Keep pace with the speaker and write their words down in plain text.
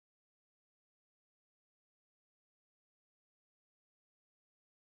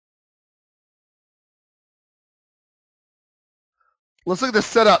Let's look at the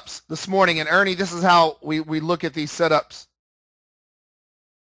setups this morning. And Ernie, this is how we look at these setups.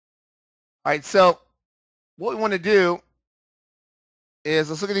 All right, so what we want to do is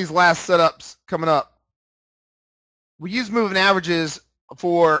let's look at these last setups coming up. We use moving averages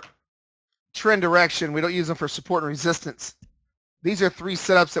for trend direction. We don't use them for support and resistance. These are 3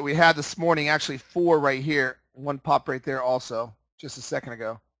 setups that we had this morning, actually 4 right here. One popped right there also just a second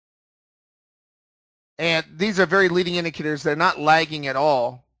ago. And these are very leading indicators. They're not lagging at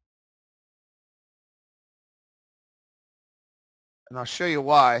all. And I'll show you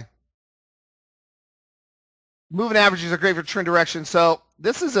why. Moving averages are great for trend direction. So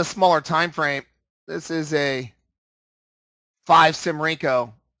this is a smaller time frame. This is a 5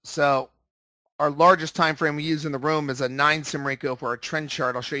 Simrenko. So our largest time frame we use in the room is a 9 Simrenko for our trend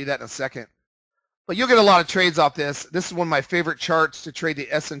chart. I'll show you that in a second. But you'll get a lot of trades off this. This is one of my favorite charts to trade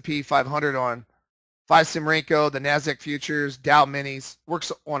the S&P 500 on. 5 Simrenko, the NASDAQ futures, Dow minis,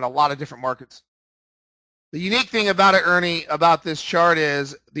 works on a lot of different markets. The unique thing about it, Ernie, about this chart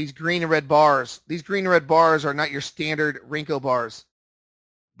is these green and red bars. These green and red bars are not your standard Renko bars.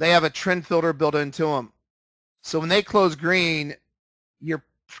 They have a trend filter built into them. So when they close green, you're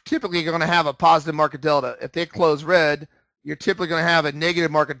typically going to have a positive market delta. If they close red, you're typically going to have a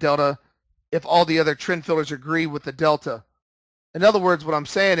negative market delta if all the other trend filters agree with the delta. In other words, what I'm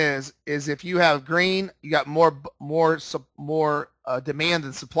saying is if you have green, you got more demand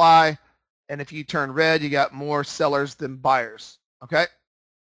than supply. And if you turn red, you got more sellers than buyers, okay?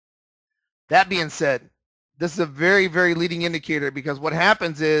 That being said, this is a very, very leading indicator because what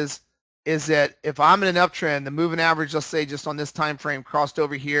happens is that if I'm in an uptrend, the moving average, let's say just on this time frame, crossed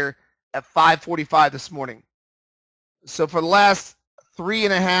over here at 5:45 this morning. So for the last 3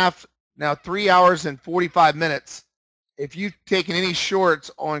 hours and 45 minutes, if you've taken any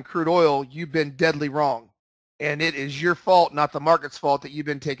shorts on crude oil, you've been deadly wrong. And it is your fault, not the market's fault, that you've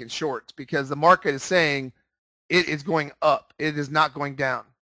been taking shorts because the market is saying it is going up. It is not going down.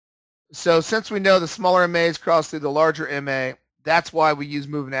 So since we know the smaller MAs cross through the larger MA, that's why we use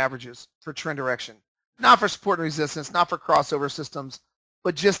moving averages for trend direction. Not for support and resistance, not for crossover systems,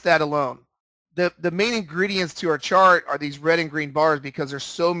 but just that alone. The main ingredients to our chart are these red and green bars because there's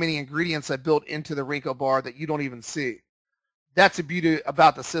so many ingredients I built into the Renko bar that you don't even see. That's the beauty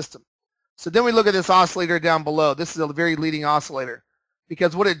about the system. So then we look at this oscillator down below. This is a very leading oscillator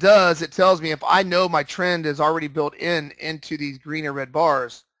because what it does, it tells me if I know my trend is already built into these green or red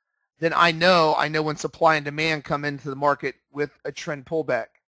bars, then I know when supply and demand come into the market with a trend pullback.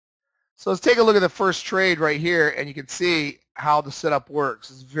 So let's take a look at the first trade right here and you can see how the setup works.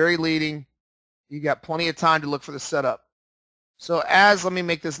 It's very leading. You got plenty of time to look for the setup. So let me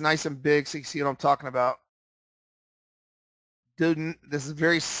make this nice and big so you can see what I'm talking about. Dude, this is a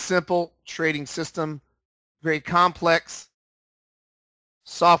very simple trading system, very complex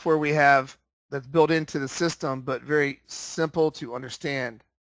software we have that's built into the system, but very simple to understand.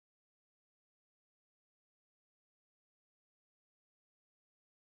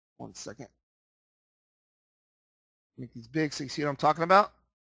 One second. Make these big so you see what I'm talking about.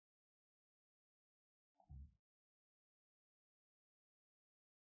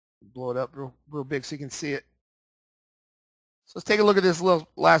 Blow it up real big so you can see it. So let's take a look at this little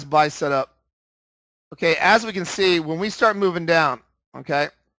last buy setup. Okay, as we can see, when we start moving down, okay,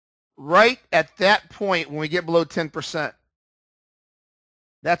 right at that point when we get below 10%,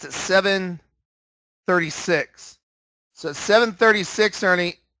 that's at 736. So at 736,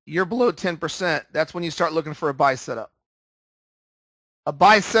 Ernie, you're below 10%. That's when you start looking for a buy setup. A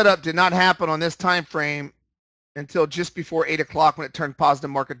buy setup did not happen on this time frame until just before 8 o'clock when it turned positive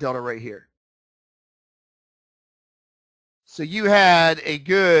market delta right here. So you had a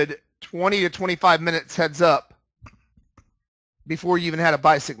good 20 to 25 minutes heads up before you even had a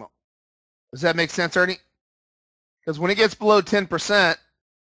buy signal. Does that make sense, Ernie? Because when it gets below 10%,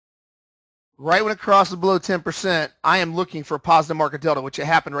 right when it crosses below 10%, I am looking for a positive market delta, which it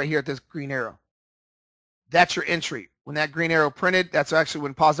happened right here at this green arrow. That's your entry. When that green arrow printed, that's actually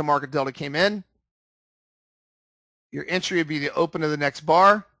when positive market delta came in. Your entry would be the open of the next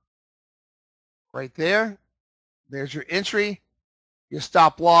bar right there. There's your entry. Your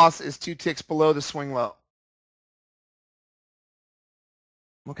stop loss is 2 ticks below the swing low.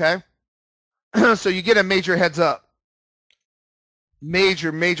 Okay? So you get a major heads up.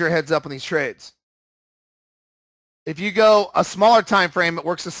 Major heads up on these trades. If you go a smaller time frame, it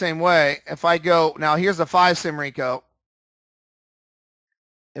works the same way. If I go, now here's a 5 Simrenko.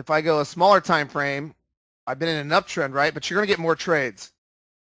 If I go a smaller time frame, I've been in an uptrend, right? But you're going to get more trades.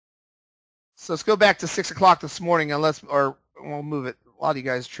 So let's go back to 6 o'clock this morning, or we'll move it. A lot of you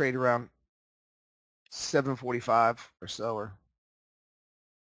guys trade around 7:45 or so, or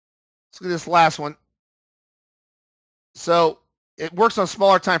Let's look at this last one. So it works on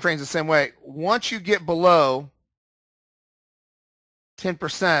smaller time frames the same way. Once you get below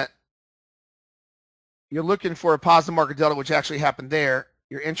 10%, you're looking for a positive market delta, which actually happened there.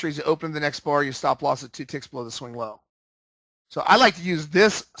 Your entries open the next bar, your stop loss at 2 ticks below the swing low. So I like to use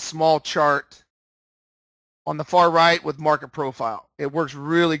this small chart on the far right with market profile. It works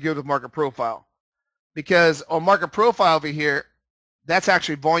really good with market profile because on market profile over here, that's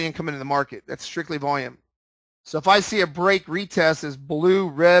actually volume coming into the market. That's strictly volume. So if I see a break retest as blue,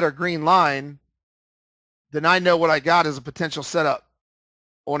 red, or green line, then I know what I got is a potential setup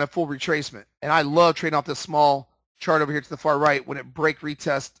on a full retracement. And I love trading off this small chart over here to the far right when it break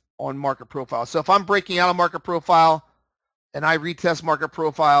retest on market profile. So if I'm breaking out of market profile and I retest market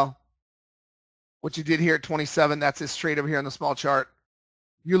profile, what you did here at 27, that's this trade over here on the small chart,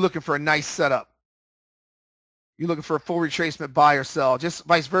 you're looking for a nice setup. You're looking for a full retracement buy or sell. Just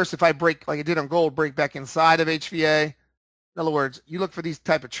vice versa, if I break, like I did on gold, break back inside of HVA. In other words, you look for these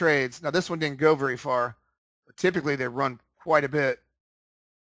type of trades. Now this one didn't go very far, but typically they run quite a bit.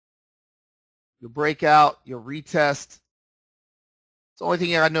 You'll break out, you'll retest. It's the only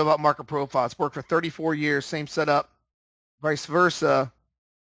thing I know about market profile. It's worked for 34 years, same setup. Vice versa.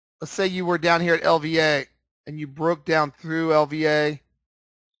 Let's say you were down here at LVA and you broke down through LVA.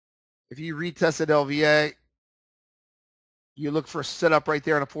 If you retested LVA, you look for a setup right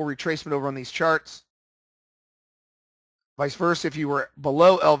there on a full retracement over on these charts. Vice versa, if you were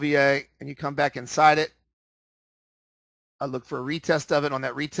below LVA and you come back inside it, I look for a retest of it. On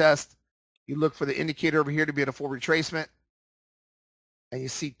that retest, you look for the indicator over here to be at a full retracement. And you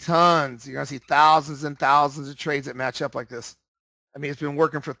see tons, you're going to see thousands and thousands of trades that match up like this. I mean, it's been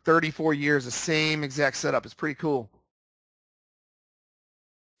working for 34 years, the same exact setup. It's pretty cool.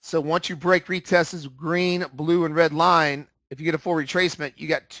 So once you break retest this green, blue, and red line, if you get a full retracement, you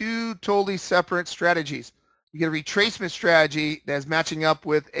got two totally separate strategies. You get a retracement strategy that's matching up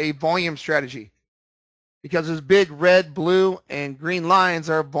with a volume strategy because those big red, blue, and green lines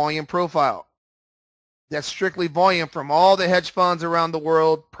are volume profile. That's strictly volume from all the hedge funds around the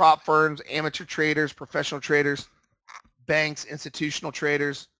world, prop firms, amateur traders, professional traders, banks, institutional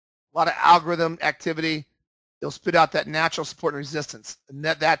traders, a lot of algorithm activity. They'll spit out that natural support and resistance. And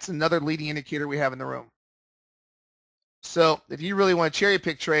that's another leading indicator we have in the room. So if you really want to cherry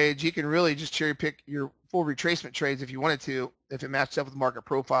pick trades, you can really just cherry pick your full retracement trades if you wanted to, if it matched up with market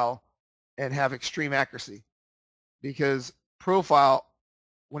profile and have extreme accuracy. Because profile,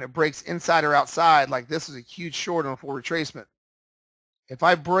 when it breaks inside or outside, like this is a huge short on a full retracement. If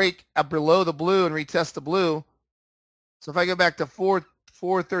I break up below the blue and retest the blue, so if I go back to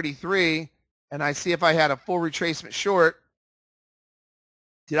 433 and I see if I had a full retracement short,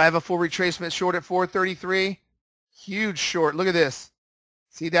 did I have a full retracement short at 433? Huge short. Look at this.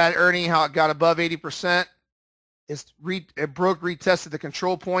 See that earning, how it got above 80%? It broke, retested the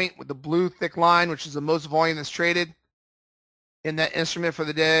control point with the blue thick line, which is the most volume that's traded in that instrument for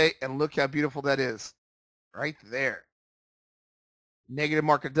the day. And look how beautiful that is right there. Negative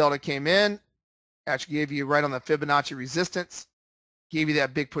market delta came in. Actually gave you right on the Fibonacci resistance. Gave you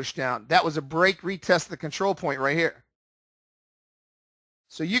that big push down. That was a break retest of the control point right here.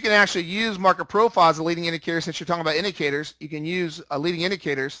 So you can actually use market profile as a leading indicator. Since you're talking about indicators, you can use leading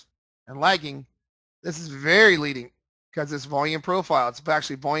indicators and lagging. This is very leading because it's volume profile. It's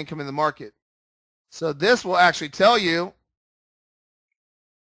actually volume coming in the market. So this will actually tell you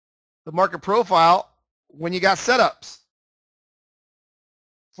the market profile when you got setups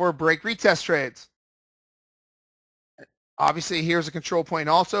for break retest trades. Obviously, here's a control point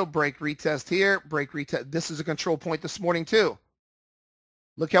also. Break retest here, break retest. This is a control point this morning too.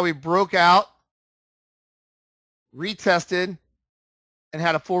 Look how we broke out, retested, and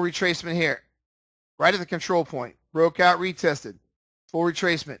had a full retracement here. Right at the control point. Broke out, retested. Full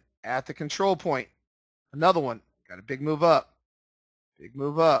retracement at the control point. Another one. Got a big move up. Big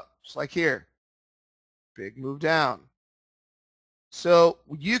move up. Just like here. Big move down. So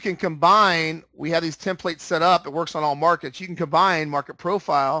you can combine, we have these templates set up. It works on all markets. You can combine market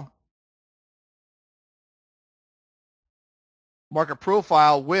profile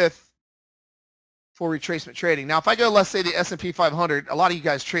with full retracement trading. Now, if I go, let's say the S&P 500, a lot of you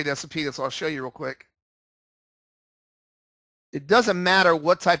guys trade the S&P, so I'll show you real quick. It doesn't matter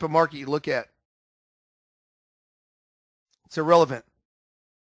what type of market you look at. It's irrelevant.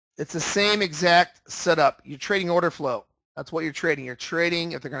 It's the same exact setup. You're trading order flow. That's what you're trading. You're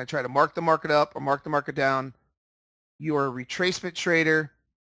trading if they're going to try to mark the market up or mark the market down. You are a retracement trader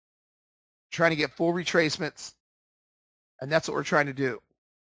trying to get full retracements, and that's what we're trying to do.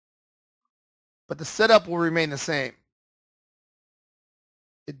 But the setup will remain the same.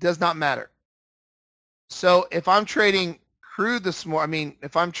 It does not matter. So if I'm trading crude this morning,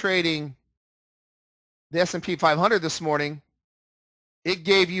 if I'm trading the S&P 500 this morning, it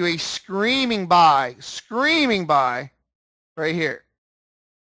gave you a screaming buy right here,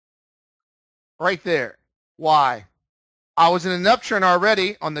 right there. Why? I was in an uptrend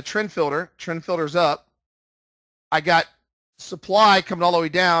already on the trend filter. Trend filter's up. I got supply coming all the way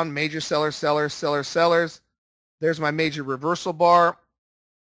down. Major sellers, sellers, sellers, sellers. There's my major reversal bar.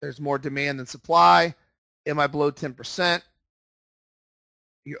 There's more demand than supply. Am I below 10%?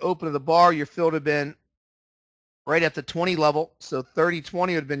 You open the bar, your fill would have been right at the 20 level. So 30-20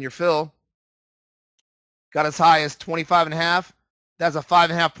 would have been your fill. Got as high as 25.5. That's a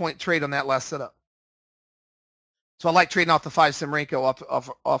 5.5 point trade on that last setup. So I like trading off the 5 Simrenko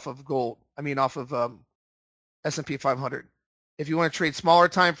off of gold. Off of S&P 500. If you want to trade smaller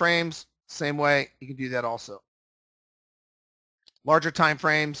time frames, same way, you can do that also. Larger time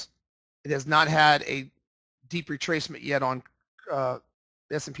frames, it has not had a deep retracement yet on the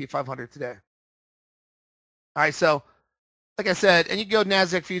S&P 500 today. All right, so like I said, and you can go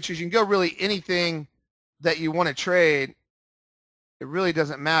NASDAQ futures, you can go really anything that you want to trade. It really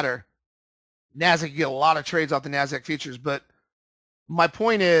doesn't matter. NASDAQ, you get a lot of trades off the NASDAQ futures, but my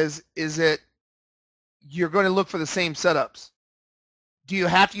point is that you're going to look for the same setups. Do you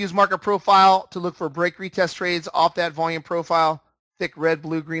have to use market profile to look for break retest trades off that volume profile, thick red,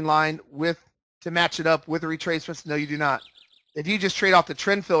 blue, green line to match it up with the retracements? No, you do not. If you just trade off the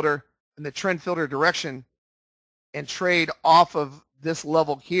trend filter and the trend filter direction and trade off of this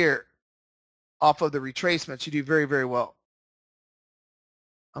level here, off of the retracements, you do very, very well.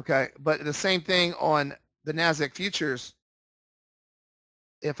 Okay, but the same thing on the NASDAQ futures.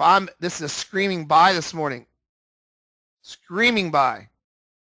 This is a screaming buy this morning. Screaming buy.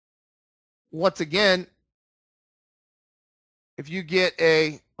 Once again, if you get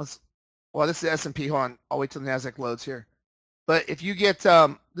this is the S&P. Hold on, I'll wait till the NASDAQ loads here. But if you get,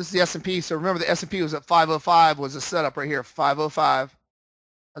 this is the S&P. So remember the S&P was at 505, was a setup right here, 505.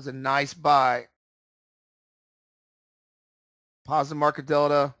 That's a nice buy. Positive market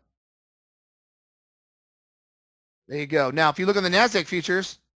delta. There you go. Now, if you look on the NASDAQ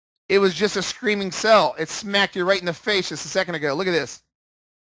futures, it was just a screaming sell. It smacked you right in the face just a second ago. Look at this.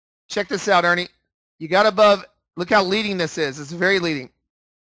 Check this out, Ernie. You got above, look how leading this is. It's very leading.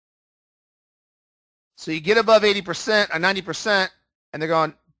 So you get above 80% or 90%, and they're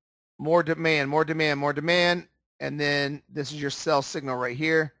going more demand, more demand, more demand. And then this is your sell signal right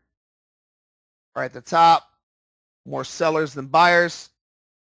here. Right at the top. More sellers than buyers.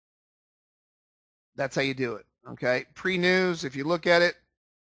 That's how you do it. Okay. Pre-news, if you look at it,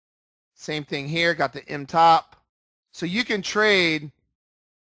 same thing here. Got the M top. So you can trade,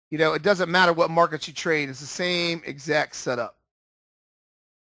 it doesn't matter what markets you trade. It's the same exact setup.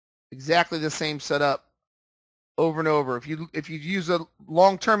 Exactly the same setup over and over. If you use a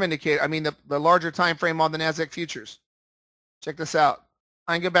long-term indicator, the larger time frame on the NASDAQ futures. Check this out.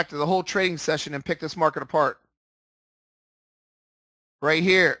 I can go back to the whole trading session and pick this market apart. Right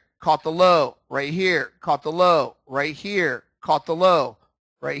here, caught the low. Right here, caught the low. Right here, caught the low.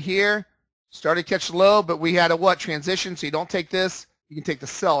 Right here, started to catch the low, but we had a transition. So you don't take this. You can take the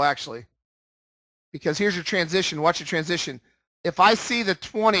sell, actually. Because here's your transition. Watch your transition. If I see the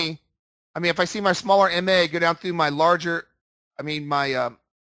 20, if I see my smaller MA go down through my larger, my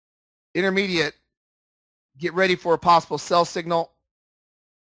intermediate, get ready for a possible sell signal,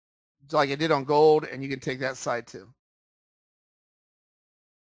 like I did on gold, and you can take that side too.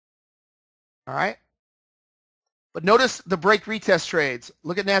 All right. But notice the break retest trades.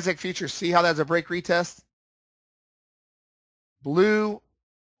 Look at NASDAQ futures. See how that's a break retest? Blue,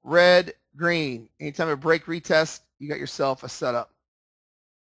 red, green. Anytime a break retest, you got yourself a setup.